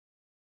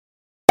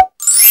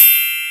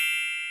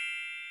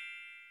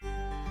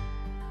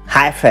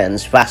Hi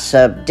friends, what's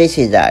up? This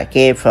is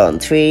RK from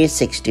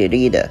 360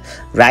 Reader.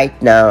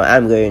 Right now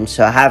I'm going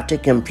to have to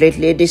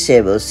completely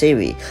disable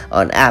Siri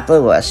on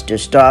Apple Watch to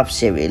stop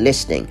Siri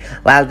listening.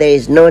 While there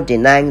is no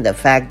denying the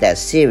fact that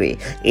Siri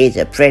is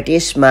a pretty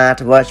smart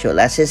virtual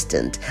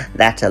assistant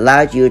that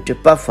allows you to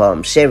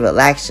perform several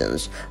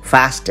actions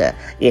faster,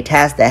 it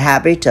has the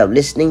habit of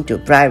listening to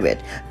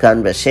private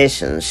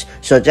conversations.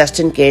 So just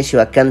in case you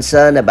are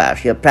concerned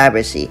about your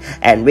privacy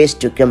and wish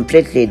to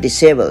completely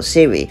disable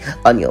Siri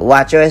on your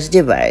watchOS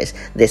device,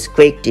 this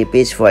quick tip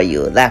is for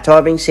you. That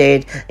all being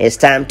said, it's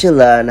time to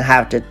learn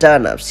how to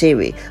turn off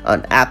Siri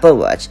on Apple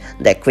Watch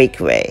the quick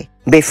way.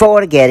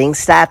 Before getting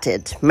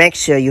started, make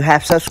sure you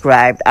have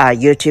subscribed our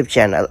YouTube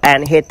channel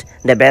and hit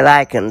the bell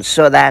icon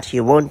so that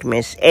you won't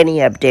miss any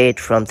update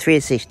from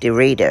 360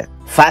 Reader.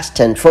 First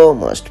and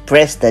foremost,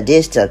 press the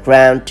digital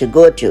crown to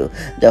go to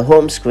the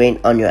home screen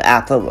on your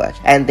Apple Watch,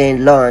 and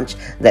then launch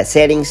the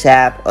Settings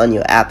app on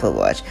your Apple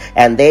Watch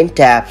and then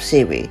tap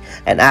Siri,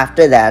 and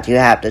after that you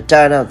have to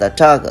turn off the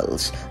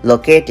toggles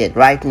located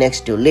right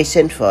next to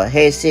Listen for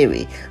Hey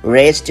Siri,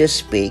 Raise to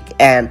Speak,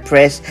 and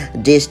press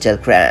digital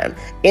crown.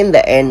 In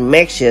the end,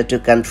 make sure to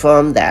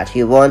confirm that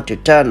you want to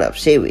turn off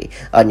Siri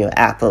on your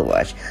Apple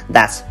Watch.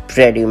 That's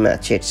pretty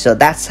much it. So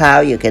that's how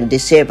you can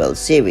disable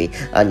Siri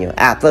on your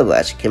Apple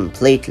Watch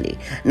completely.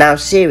 Now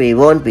Siri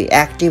won't be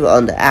active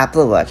on the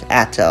Apple Watch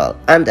at all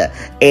under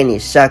any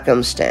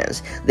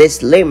circumstance.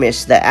 This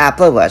limits the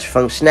Apple Watch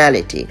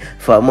functionality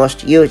for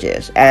most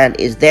users and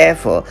is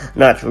therefore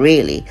not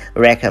really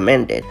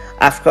recommended.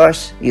 Of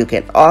course, you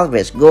can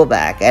always go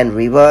back and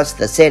reverse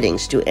the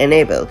settings to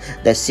enable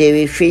the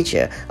Siri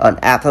feature on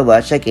Apple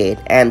Watch again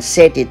and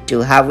set it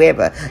to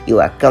however you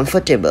are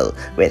comfortable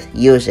with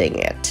using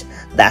it.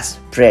 That's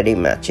pretty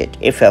much it.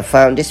 If you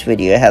found this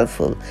video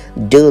helpful,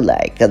 do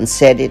like and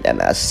share it,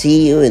 and I'll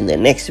see you in the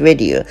next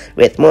video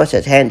with more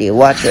such handy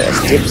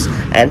watchOS tips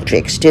and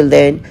tricks. Till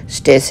then,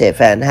 stay safe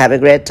and have a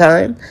great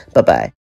time. Bye bye.